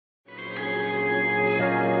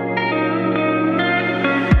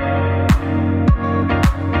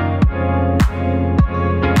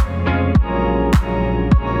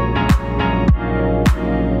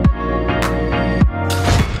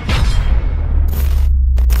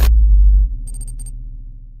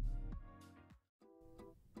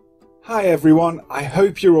Hi everyone, I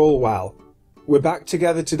hope you're all well. We're back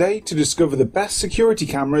together today to discover the best security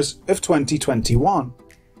cameras of 2021.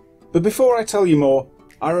 But before I tell you more,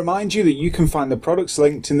 I remind you that you can find the products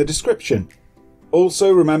linked in the description.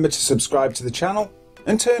 Also remember to subscribe to the channel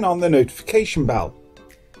and turn on the notification bell.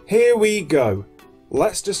 Here we go.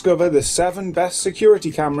 Let's discover the 7 best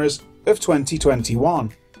security cameras of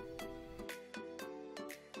 2021.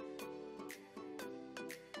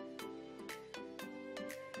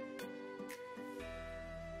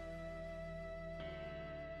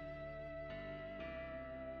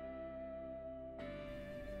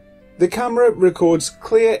 The camera records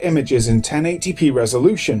clear images in 1080p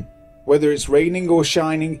resolution. Whether it's raining or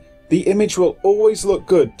shining, the image will always look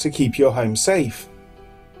good to keep your home safe.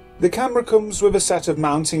 The camera comes with a set of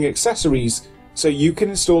mounting accessories so you can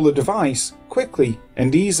install the device quickly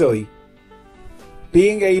and easily.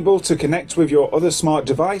 Being able to connect with your other smart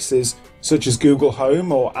devices such as Google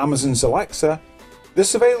Home or Amazon's Alexa, the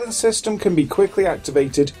surveillance system can be quickly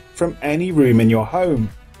activated from any room in your home.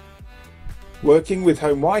 Working with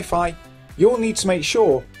home Wi-Fi, you'll need to make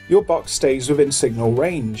sure your box stays within signal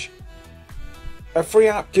range. A free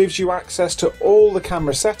app gives you access to all the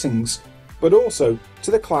camera settings, but also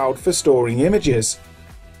to the cloud for storing images.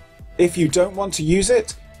 If you don't want to use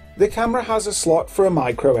it, the camera has a slot for a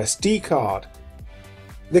micro SD card.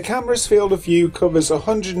 The camera's field of view covers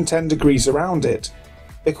 110 degrees around it.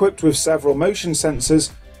 Equipped with several motion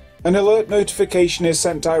sensors, an alert notification is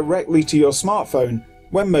sent directly to your smartphone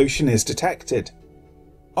when motion is detected.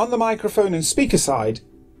 On the microphone and speaker side,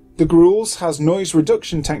 the Grools has noise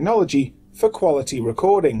reduction technology for quality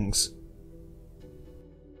recordings.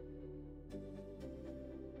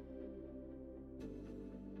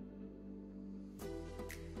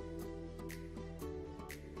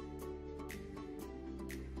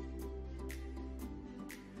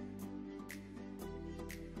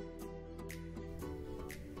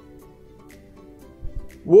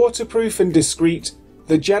 Waterproof and discreet,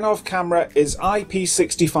 the JENNOV camera is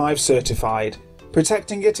IP65 certified,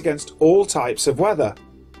 protecting it against all types of weather.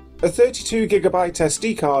 A 32GB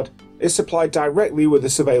SD card is supplied directly with the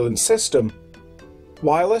surveillance system.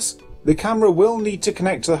 Wireless, the camera will need to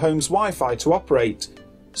connect to the home's Wi-Fi to operate,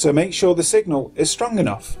 so make sure the signal is strong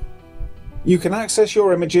enough. You can access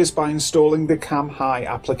your images by installing the Cam High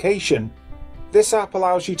application. This app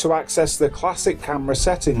allows you to access the classic camera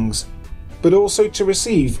settings, but also to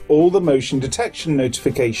receive all the motion detection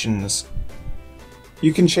notifications.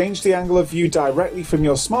 You can change the angle of view directly from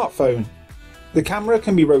your smartphone. The camera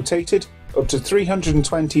can be rotated up to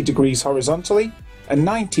 320 degrees horizontally and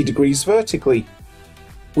 90 degrees vertically.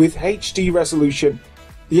 With HD resolution,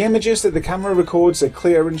 the images that the camera records are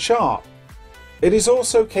clear and sharp. It is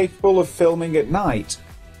also capable of filming at night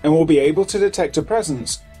and will be able to detect a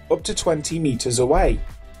presence up to 20 meters away.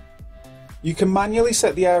 You can manually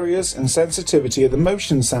set the areas and sensitivity of the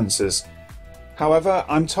motion sensors. However,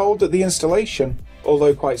 I'm told that the installation,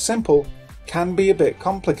 although quite simple, can be a bit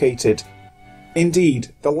complicated.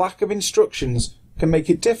 Indeed, the lack of instructions can make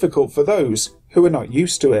it difficult for those who are not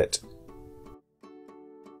used to it.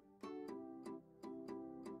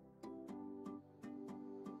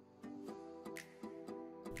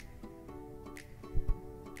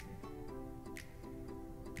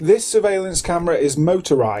 This surveillance camera is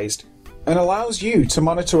motorized and allows you to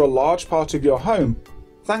monitor a large part of your home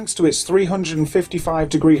thanks to its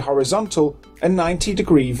 355-degree horizontal and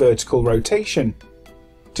 90-degree vertical rotation.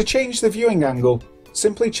 To change the viewing angle,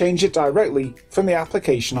 simply change it directly from the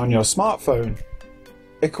application on your smartphone.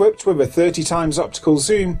 Equipped with a 30x optical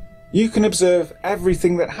zoom, you can observe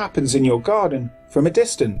everything that happens in your garden from a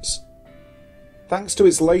distance. Thanks to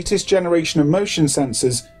its latest generation of motion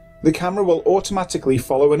sensors, the camera will automatically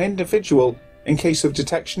follow an individual in case of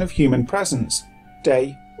detection of human presence,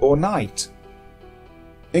 day or night.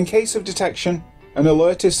 In case of detection, an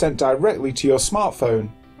alert is sent directly to your smartphone.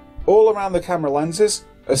 All around the camera lenses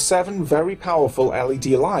are 7 very powerful LED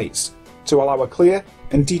lights to allow a clear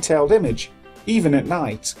and detailed image, even at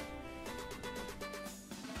night.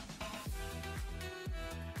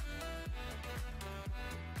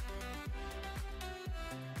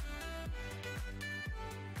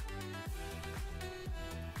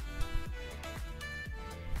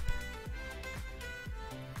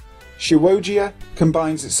 Shioja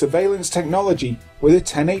combines its surveillance technology with a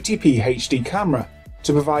 1080p HD camera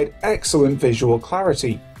to provide excellent visual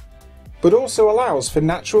clarity, but also allows for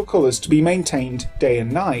natural colours to be maintained day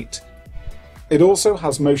and night. It also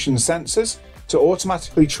has motion sensors to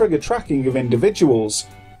automatically trigger tracking of individuals.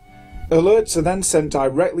 Alerts are then sent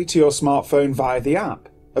directly to your smartphone via the app,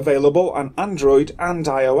 available on Android and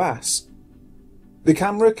iOS. The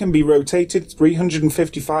camera can be rotated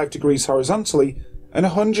 355 degrees horizontally and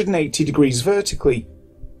 180 degrees vertically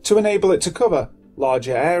to enable it to cover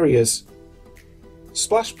larger areas.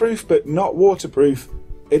 Splashproof but not waterproof,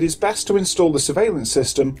 it is best to install the surveillance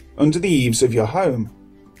system under the eaves of your home.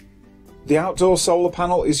 The outdoor solar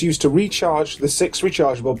panel is used to recharge the 6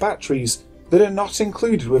 rechargeable batteries that are not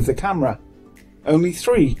included with the camera. Only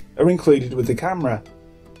 3 are included with the camera.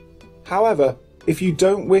 However, if you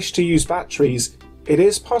don't wish to use batteries, it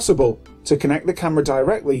is possible to connect the camera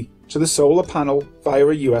directly to the solar panel via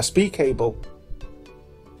a USB cable.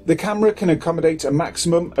 The camera can accommodate a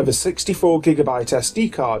maximum of a 64GB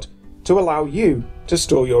SD card to allow you to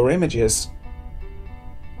store your images.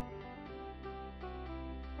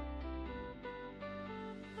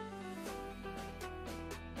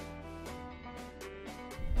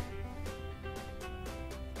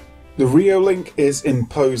 The Reolink is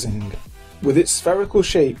imposing. With its spherical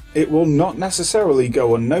shape, it will not necessarily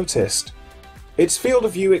go unnoticed. Its field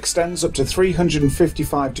of view extends up to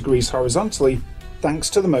 355 degrees horizontally thanks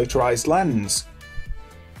to the motorized lens.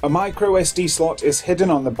 A micro SD slot is hidden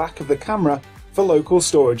on the back of the camera for local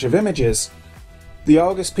storage of images. The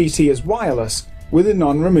Argus PT is wireless with a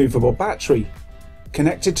non-removable battery.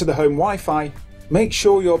 Connected to the home Wi-Fi, make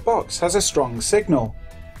sure your box has a strong signal.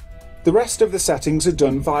 The rest of the settings are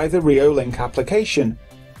done via the Reolink application.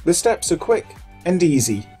 The steps are quick and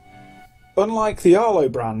easy. Unlike the Arlo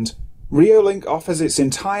brand, Reolink offers its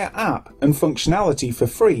entire app and functionality for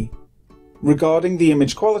free. Regarding the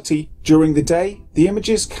image quality, during the day, the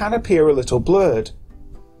images can appear a little blurred.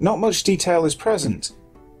 Not much detail is present.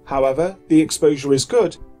 However, the exposure is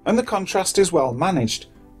good and the contrast is well managed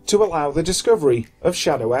to allow the discovery of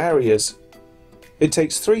shadow areas. It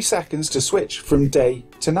takes 3 seconds to switch from day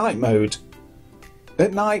to night mode.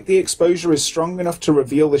 At night, the exposure is strong enough to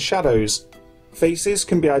reveal the shadows. Faces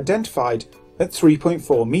can be identified at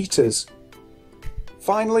 3.4 meters.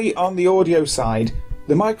 Finally, on the audio side,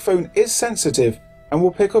 the microphone is sensitive and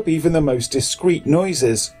will pick up even the most discreet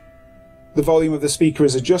noises. The volume of the speaker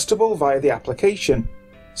is adjustable via the application.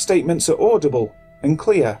 Statements are audible and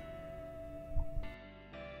clear.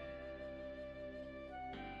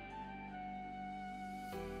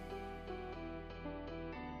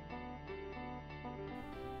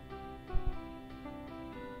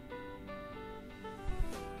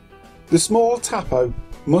 The small Tapo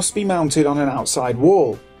must be mounted on an outside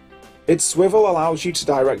wall. Its swivel allows you to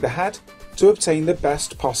direct the head to obtain the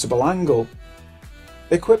best possible angle.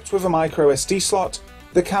 Equipped with a micro SD slot,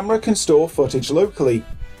 the camera can store footage locally.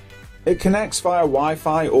 It connects via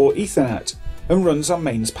Wi-Fi or Ethernet and runs on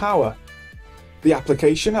mains power. The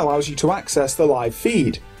application allows you to access the live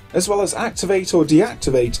feed, as well as activate or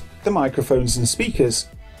deactivate the microphones and speakers.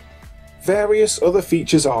 Various other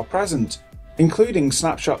features are present, including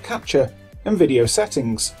snapshot capture and video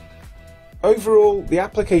settings. Overall, the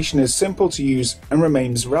application is simple to use and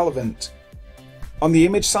remains relevant. On the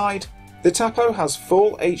image side, the Tapo has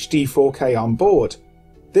full HD 4K on board.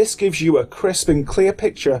 This gives you a crisp and clear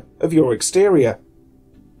picture of your exterior.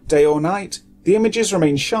 Day or night, the images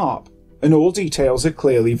remain sharp and all details are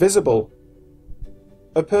clearly visible.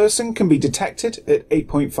 A person can be detected at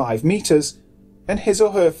 8.5 meters and his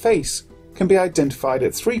or her face can be identified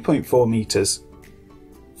at 3.4 meters.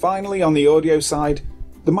 Finally, on the audio side,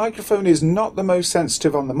 the microphone is not the most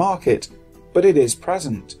sensitive on the market, but it is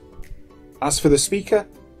present. As for the speaker,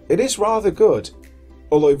 it is rather good,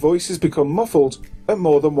 although voices become muffled at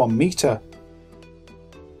more than 1 meter.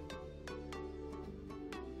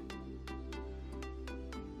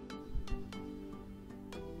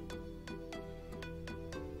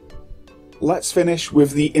 Let's finish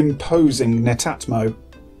with the imposing Netatmo.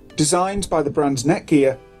 Designed by the brand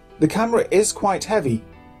Netgear, the camera is quite heavy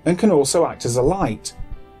and can also act as a light.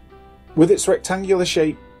 With its rectangular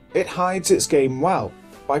shape, it hides its game well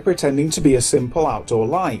by pretending to be a simple outdoor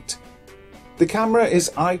light. The camera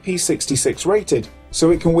is IP66 rated,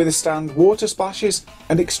 so it can withstand water splashes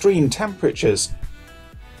and extreme temperatures.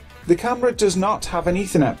 The camera does not have an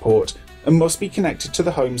Ethernet port and must be connected to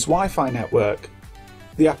the home's Wi-Fi network.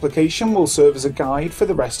 The application will serve as a guide for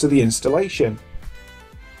the rest of the installation.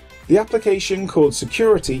 The application, called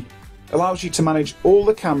Security, allows you to manage all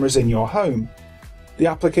the cameras in your home. The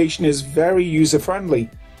application is very user-friendly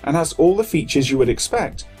and has all the features you would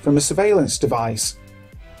expect from a surveillance device.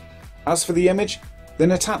 As for the image, the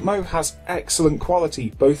Netatmo has excellent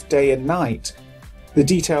quality both day and night. The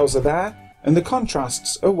details are there and the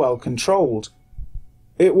contrasts are well controlled.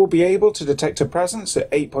 It will be able to detect a presence at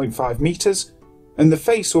 8.5 meters and the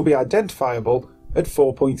face will be identifiable at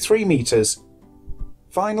 4.3 meters.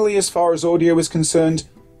 Finally, as far as audio is concerned,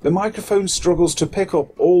 the microphone struggles to pick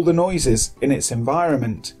up all the noises in its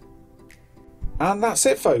environment. And that's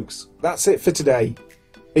it, folks. That's it for today.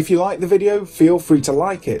 If you like the video, feel free to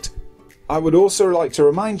like it. I would also like to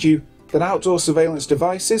remind you that outdoor surveillance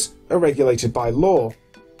devices are regulated by law.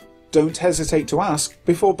 Don't hesitate to ask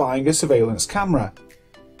before buying a surveillance camera.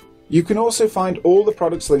 You can also find all the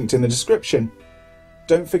products linked in the description.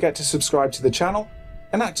 Don't forget to subscribe to the channel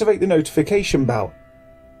and activate the notification bell.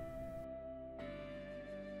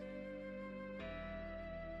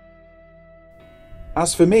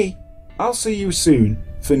 As for me, I'll see you soon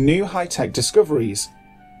for new high-tech discoveries.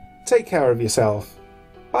 Take care of yourself.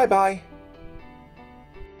 Bye bye.